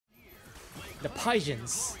The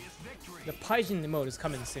Pyjins. The Pyjin mode is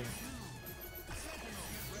coming soon.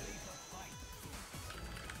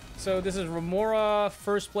 So this is Remora,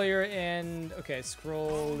 first player, and okay,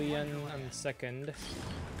 Skrullian on second.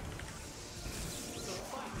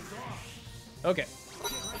 Okay.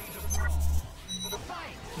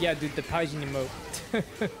 Yeah, dude, the Pyjin emote.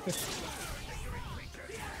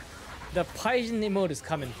 The Pyjin emote is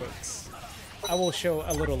coming, folks. I will show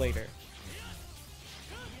a little later.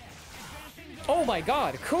 Oh my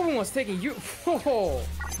god, Kobun was taking you. Whoa,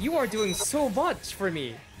 you are doing so much for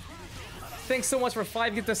me. Thanks so much for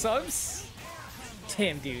 5 gift subs.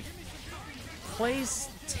 Damn, dude. Plays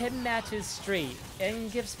 10 matches straight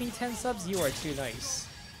and gives me 10 subs. You are too nice.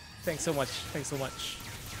 Thanks so much. Thanks so much.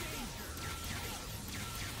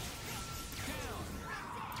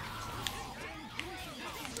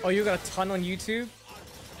 Oh, you got a ton on YouTube?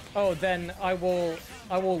 Oh, then I will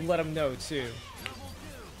let him know too.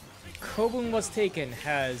 Kobun was taken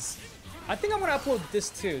has. I think I'm gonna upload this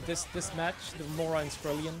too. This match, the Mora and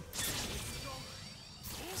Skrullian.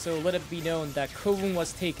 So let it be known that Kobun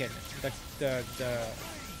was taken. The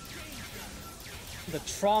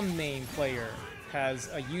Trom name player has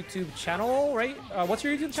a YouTube channel, right? What's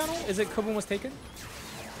your YouTube channel? Is it Kobun was taken?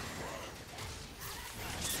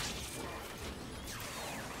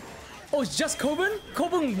 Oh, it's just Kobun?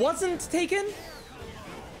 Kobun wasn't taken?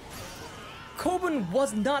 Kobun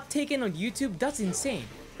was not taken on YouTube? That's insane.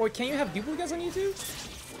 Or can you have duplicates on YouTube?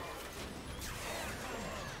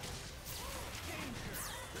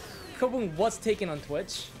 Kobun was taken on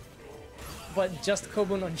Twitch, but just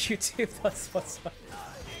Kobun on YouTube. That's what's fun.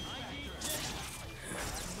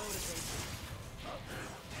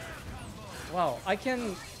 Wow,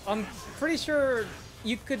 I'm pretty sure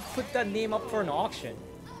you could put that name up for an auction.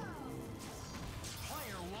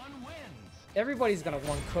 Everybody's gonna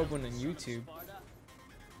want Kobun on YouTube.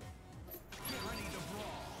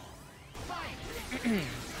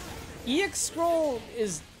 EX Skrull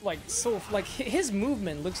is like so like his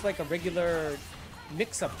movement looks like a regular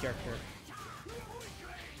mix-up character.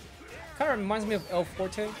 Kind of reminds me of El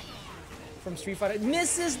Forte from Street Fighter.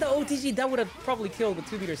 Misses the OTG. That would have probably killed with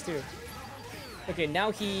 2 meters too. Okay,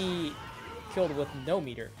 now he killed with no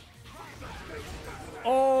meter.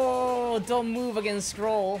 Oh, don't move against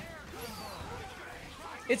Skrull.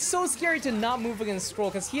 It's so scary to not move against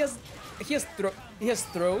Skrull because he has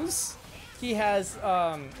throws. He has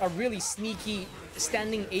a really sneaky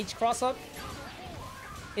standing H cross up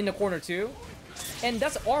in the corner too, and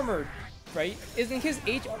that's armored, right? Isn't his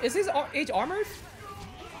H armored?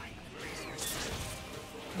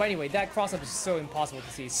 But anyway, that cross up is so impossible to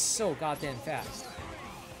see. It's so goddamn fast.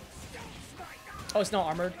 Oh, it's not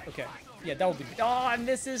armored. Okay, yeah, that would be. Oh, and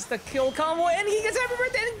this is the kill combo, and he gets happy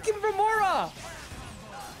birthday and give Remora.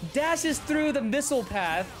 Dashes through the missile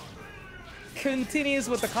path. Continues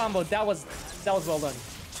with the combo. That was well done.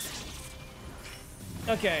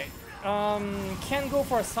 Okay. Can go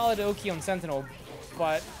for a solid Oki on Sentinel,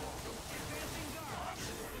 but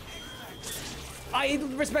I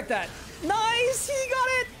respect that. Nice! He got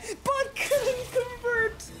it! But couldn't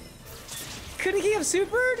convert! Couldn't he have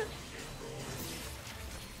supered?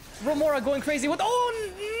 Remora going crazy with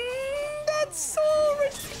that's so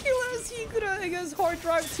ridiculous! He could have, I guess, hard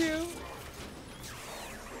drive too.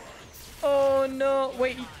 Oh no,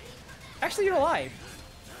 wait. Actually, you're alive.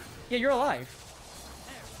 Yeah, you're alive.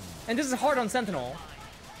 And this is hard on Sentinel.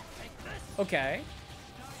 Okay.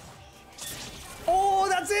 Oh,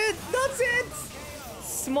 that's it! That's it!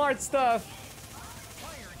 Smart stuff.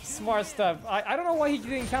 Smart stuff. I don't know why he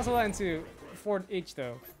didn't cancel that into 4H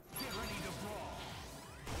though.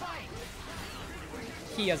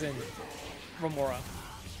 He as in Remora.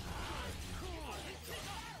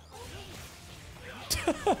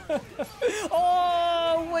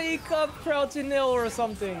 Oh, wake up, crouching nil or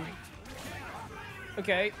something.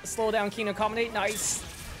 Okay, slow down, King accommodate. Nice.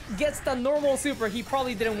 Gets the normal super. He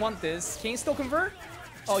probably didn't want this. Can you still convert?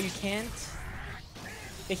 Oh, you can't.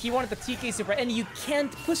 Yeah, he wanted the TK super, and you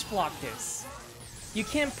can't push block this. You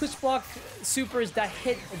can't push block supers that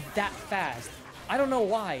hit that fast. I don't know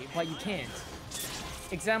why, but you can't.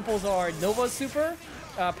 Examples are Nova Super,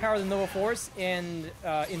 Power of the Nova Force, and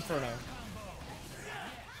Inferno.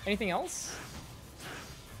 Anything else?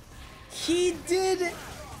 He did.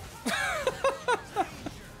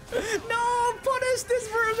 No, punish this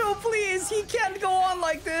Virgil, please. He can't go on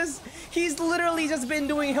like this. He's literally just been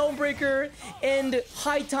doing Hellbreaker and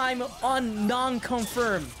High Time on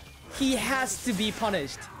non-confirm. He has to be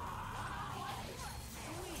punished.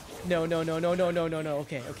 No.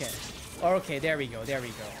 Okay. Okay, there we go.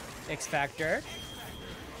 X Factor.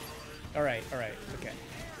 All right. Okay.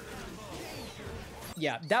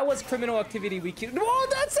 Yeah, that was criminal activity we can. Whoa,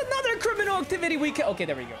 that's another criminal activity we can. Okay,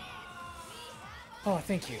 there we go. Oh,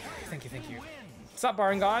 thank you. Thank you, thank you. What's up,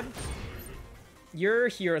 Baron God? You're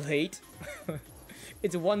here late.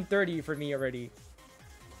 It's 1:30 for me already.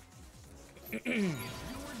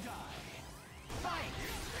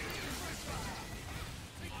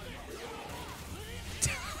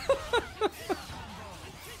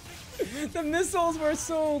 The missiles were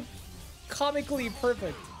so comically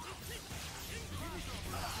perfect.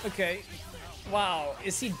 Okay. Wow.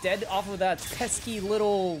 Is he dead off of that pesky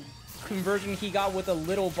little conversion he got with a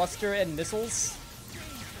little buster and missiles?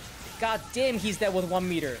 God damn, he's dead with 1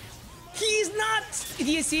 meter. He's not!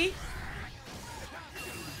 Do you see?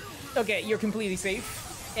 Okay, you're completely safe.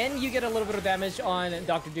 And you get a little bit of damage on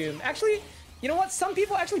Dr. Doom. Actually, you know what? Some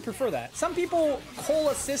people actually prefer that. Some people call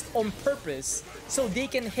assist on purpose so they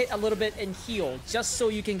can hit a little bit and heal just so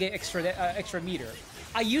you can get extra meter.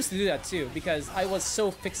 I used to do that too because I was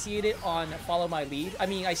so fixated on follow my lead. I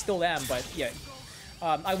mean, I still am, but yeah.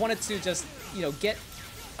 I wanted to just, you know, get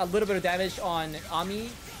a little bit of damage on Ami.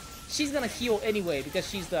 She's gonna heal anyway because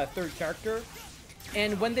she's the 3rd character.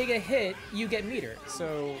 And when they get hit, you get meter.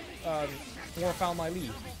 So, more follow my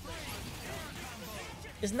lead.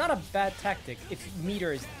 It's not a bad tactic if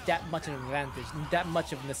meter is that much of an advantage, that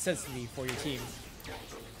much of a necessity for your team.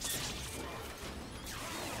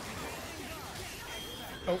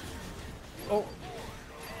 Oh. Oh.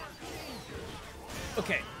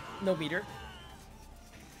 Okay, no meter.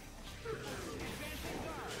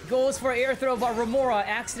 Goes for air throw, but Remora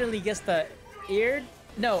accidentally gets the air.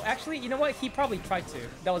 No, actually, you know what? He probably tried to.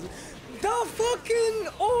 That was the fucking.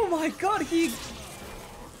 Oh my god, he.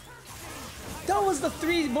 That was the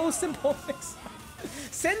 3 most simple things.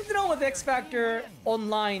 Sentinel with X Factor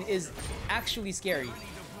online is actually scary.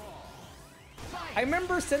 I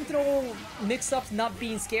remember Sentinel mix-ups not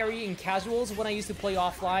being scary in casuals when I used to play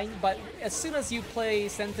offline, but as soon as you play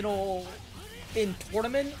Sentinel in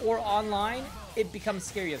tournament or online, it becomes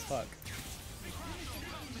scary as fuck.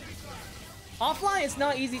 Offline, it's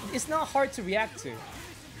not easy. It's not hard to react to,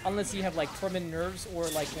 unless you have like tournament nerves or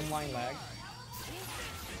like online lag.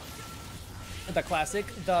 The classic,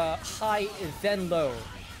 the high then low.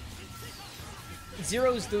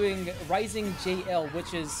 Zero's doing Rising JL,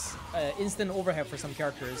 which is instant overhead for some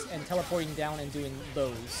characters, and teleporting down and doing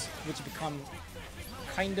lows, which become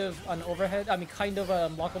kind of an overhead. I mean, kind of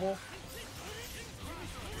unblockable.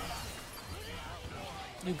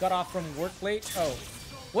 You got off from work late? Oh.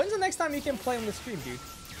 When's the next time you can play on the stream, dude?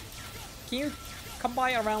 Can you come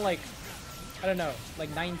by around like, I don't know,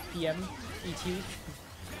 like 9 PM ET?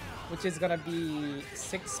 Which is gonna be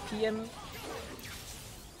 6 PM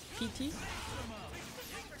PT?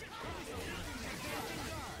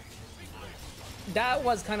 That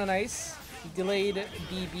was kind of nice. Delayed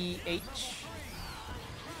BBH.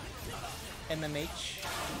 MMH.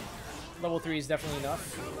 Level 3 is definitely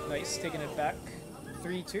enough. Nice, taking it back.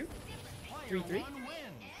 3-2? 3-3?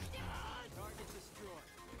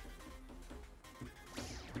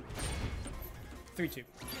 Three-two.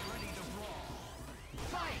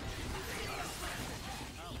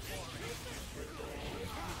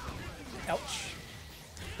 Ouch.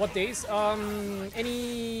 What days?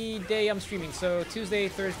 Any day I'm streaming. So Tuesday,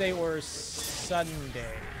 Thursday, or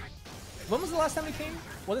Sunday. When was the last time we came?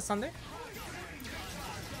 Was it Sunday?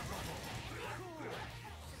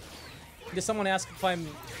 Did someone ask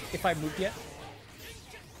if I moved yet?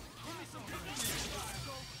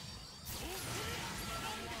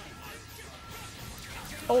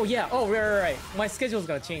 Oh yeah, oh right. My schedule's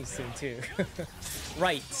gonna change soon too.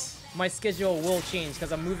 Right. My schedule will change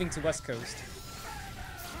because I'm moving to West Coast.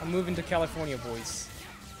 I'm moving to California, boys.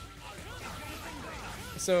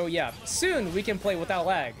 So yeah, soon we can play without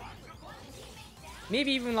lag.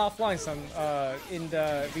 Maybe even offline some in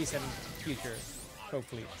the recent future,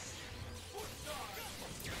 hopefully.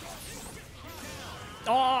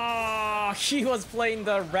 Oh, he was playing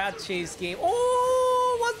the rat chase game.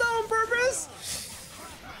 Oh, was that on purpose?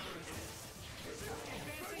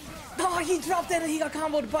 Oh, he dropped it and he got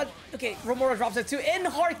comboed, but okay, Remora drops it too. And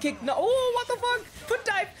hard kick. No, oh, what the fuck? Foot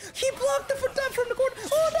dive. He blocked the foot dive from the court.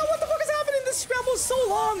 Oh no, what the fuck is happening? This scramble is so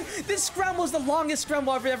long. This scramble is the longest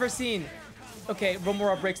scramble I've ever seen. Okay,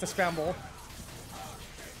 Remora breaks the scramble.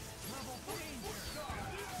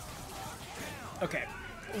 Okay,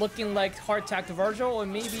 looking like hard tack to Virgil, or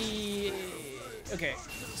maybe okay,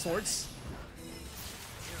 swords.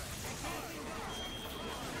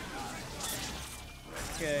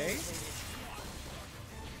 Okay.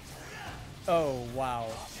 Oh, wow.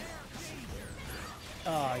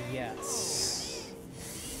 Oh, yes.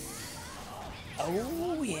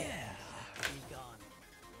 Oh, yeah.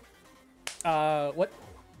 What?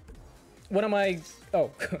 When am I?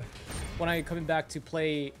 Oh, when are you coming back to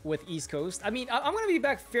play with East Coast? I mean, I'm gonna be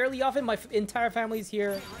back fairly often. My entire family's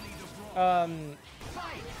here. I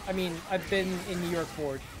mean, I've been in New York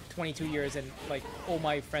for 22 years, and like all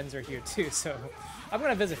my friends are here too. So I'm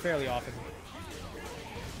gonna visit fairly often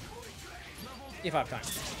if I have time.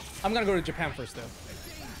 I'm gonna go to Japan first, though.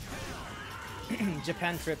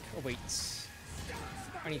 Japan trip awaits.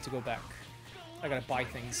 I need to go back. I gotta buy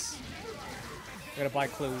things. I gotta buy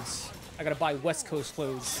clothes. I gotta buy West Coast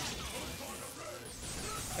clothes.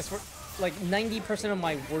 I swear, like 90% of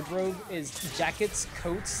my wardrobe is jackets,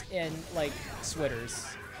 coats, and like sweaters.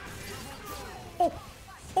 Oh,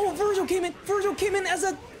 oh! Virgil came in. Virgil came in as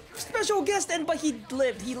a special guest, but he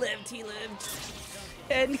lived. He lived.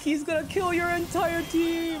 And he's gonna kill your entire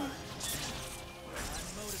team.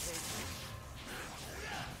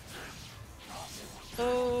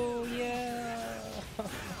 Oh yeah.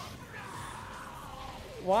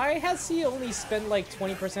 Why has he only spent like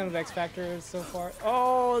 20% of X Factor so far?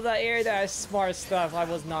 Oh, the air dash, smart stuff. I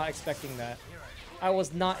was not expecting that. I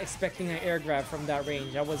was not expecting an air grab from that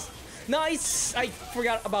range. I was nice. I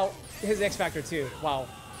forgot about his X Factor too. Wow.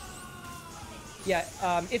 Yeah.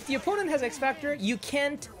 If the opponent has X Factor, you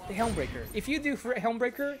can't Helmbreaker. If you do for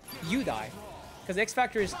Helmbreaker, you die. Because X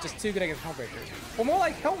Factor is just too good against Helmbreaker. Or more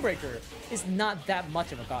like Helmbreaker is not that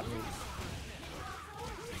much of a god move.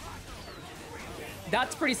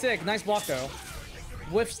 That's pretty sick. Nice block though.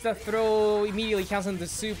 Whiffs the throw, immediately counts into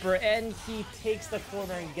super, and he takes the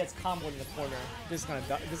corner and gets comboed in the corner. This is gonna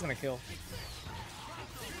die. This is gonna kill.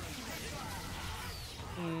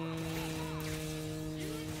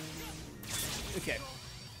 Okay.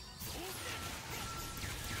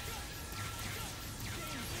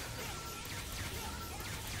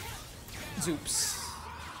 Zoops.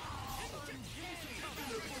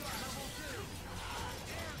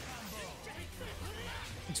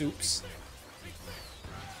 Zoops.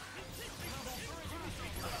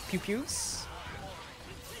 Pew pews.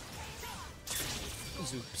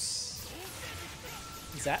 Zoops.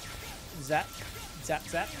 Zap. Zap. Zap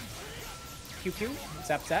zap. Pew pew.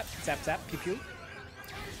 Zap zap. Zap zap. Pew pew.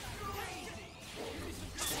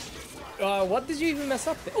 What did you even mess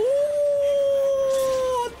up there? Ooh!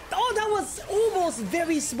 Oh, that was almost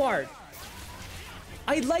very smart.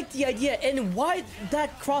 I like the idea, and why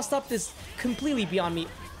that crossed up is completely beyond me.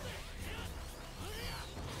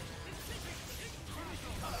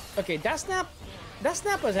 Okay, that snap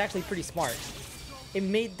was actually pretty smart. It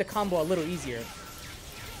made the combo a little easier.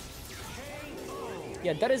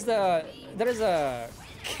 Yeah, that is a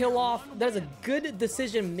kill off. That is a good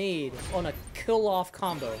decision made on a kill off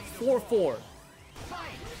combo. 4-4.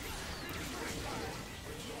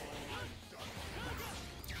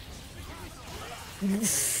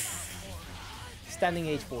 Standing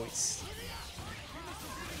H boys.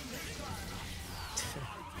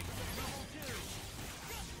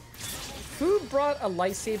 Who brought a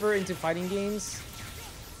lightsaber into fighting games?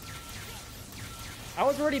 I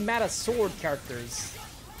was already mad at sword characters.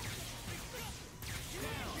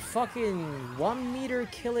 Fucking 1 meter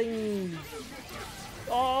killing.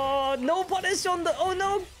 Oh, no punish on the. Oh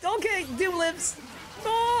no. Okay, Doom lives.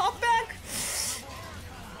 Oh, I'm back.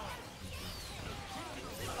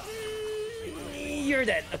 You're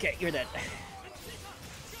dead. Okay, you're dead.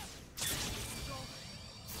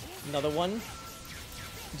 Another one.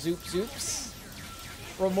 Zoop Zoops.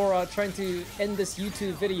 Romora trying to end this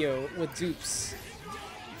YouTube video with Zoops.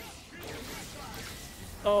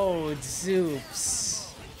 Oh,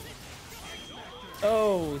 Zoops.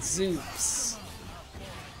 Oh, Zoops.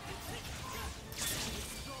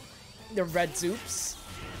 The red Zoops.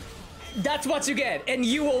 That's what you get, and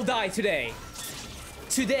you will die today.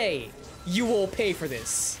 Today, you will pay for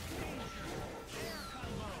this.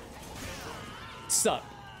 Sup.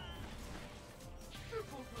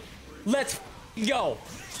 Let's go.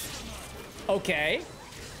 Okay.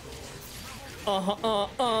 1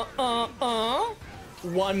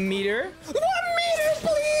 meter. 1 meter,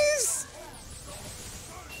 please!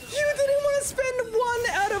 You didn't want to spend 1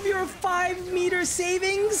 out of your 5 meter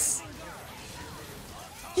savings?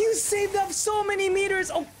 You saved up so many meters.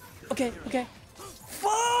 Oh, okay, okay.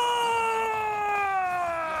 Fuck!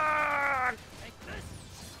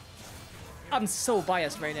 I'm so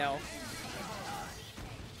biased right now.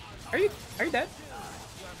 Are you dead?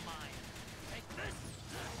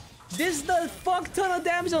 This does fuck ton of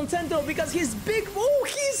damage on Tento because he's big. Oh,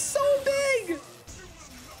 he's so big!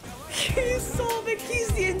 He's so big. He's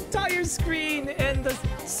the entire screen, and the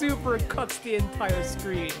super cuts the entire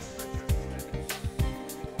screen.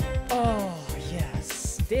 Oh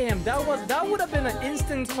yes, damn! That would have been an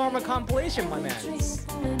instant karma compilation, my man.